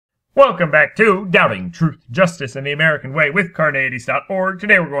Welcome back to Doubting Truth, Justice, and the American Way with Carneades.org.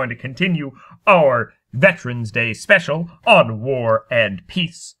 Today we're going to continue our Veterans Day special on war and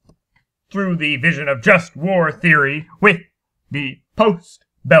peace through the vision of just war theory with the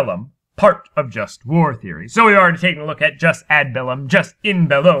post-bellum part of just war theory. So we've already taken a look at just ad bellum, just in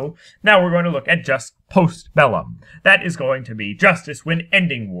bello. Now we're going to look at just post-bellum. That is going to be justice when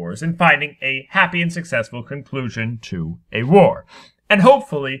ending wars and finding a happy and successful conclusion to a war. And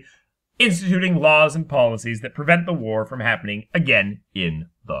hopefully instituting laws and policies that prevent the war from happening again in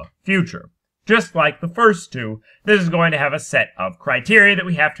the future. Just like the first two, this is going to have a set of criteria that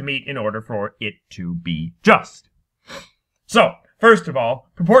we have to meet in order for it to be just. So, first of all,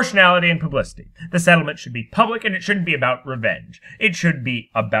 proportionality and publicity. The settlement should be public and it shouldn't be about revenge. It should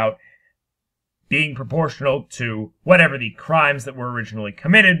be about being proportional to whatever the crimes that were originally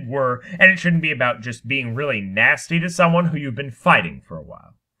committed were, and it shouldn't be about just being really nasty to someone who you've been fighting for a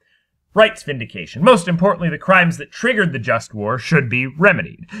while. Rights vindication. Most importantly, the crimes that triggered the just war should be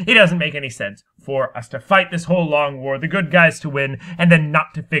remedied. It doesn't make any sense for us to fight this whole long war, the good guys to win, and then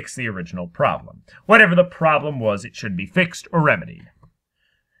not to fix the original problem. Whatever the problem was, it should be fixed or remedied.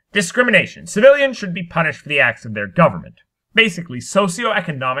 Discrimination. Civilians should be punished for the acts of their government. Basically,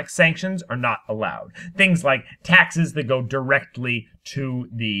 socioeconomic sanctions are not allowed. Things like taxes that go directly to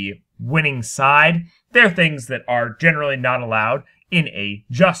the winning side, they're things that are generally not allowed in a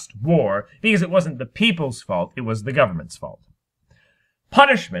just war, because it wasn't the people's fault, it was the government's fault.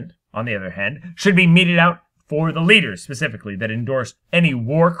 Punishment, on the other hand, should be meted out for the leaders, specifically, that endorsed any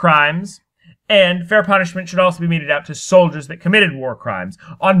war crimes, and fair punishment should also be meted out to soldiers that committed war crimes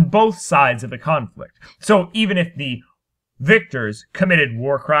on both sides of the conflict. So even if the victors committed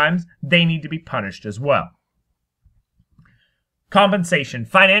war crimes, they need to be punished as well. Compensation.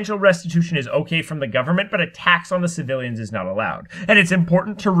 Financial restitution is okay from the government, but a tax on the civilians is not allowed. And it's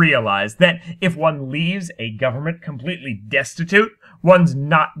important to realize that if one leaves a government completely destitute, one's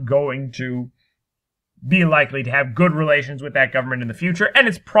not going to be likely to have good relations with that government in the future, and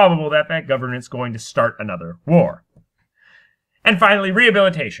it's probable that that government's going to start another war. And finally,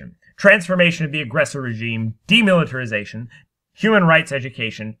 rehabilitation. Transformation of the aggressor regime, demilitarization, human rights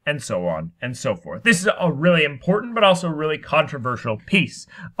education, and so on and so forth. This is a really important but also really controversial piece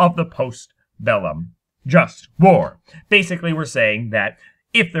of the post-bellum just war. Basically, we're saying that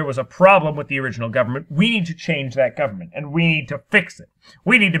if there was a problem with the original government, we need to change that government, and we need to fix it.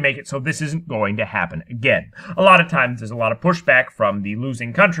 We need to make it so this isn't going to happen again. A lot of times there's a lot of pushback from the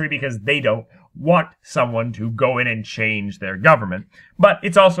losing country because they don't want someone to go in and change their government. But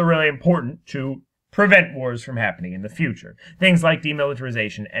it's also really important to prevent wars from happening in the future. Things like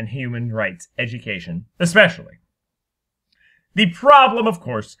demilitarization and human rights education, especially. The problem, of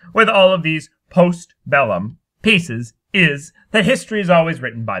course, with all of these post-bellum pieces is that history is always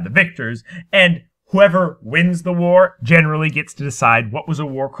written by the victors, and whoever wins the war generally gets to decide what was a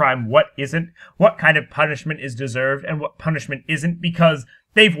war crime, what isn't, what kind of punishment is deserved, and what punishment isn't, because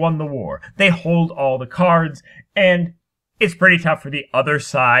they've won the war. They hold all the cards, and it's pretty tough for the other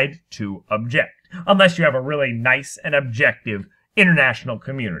side to object, unless you have a really nice and objective international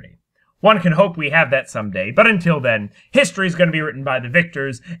community. One can hope we have that someday, but until then, history is going to be written by the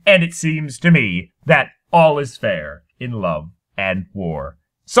victors, and it seems to me that all is fair in love and war,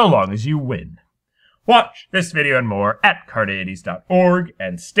 so long as you win. Watch this video and more at Carneades.org,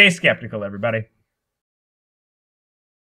 and stay skeptical, everybody.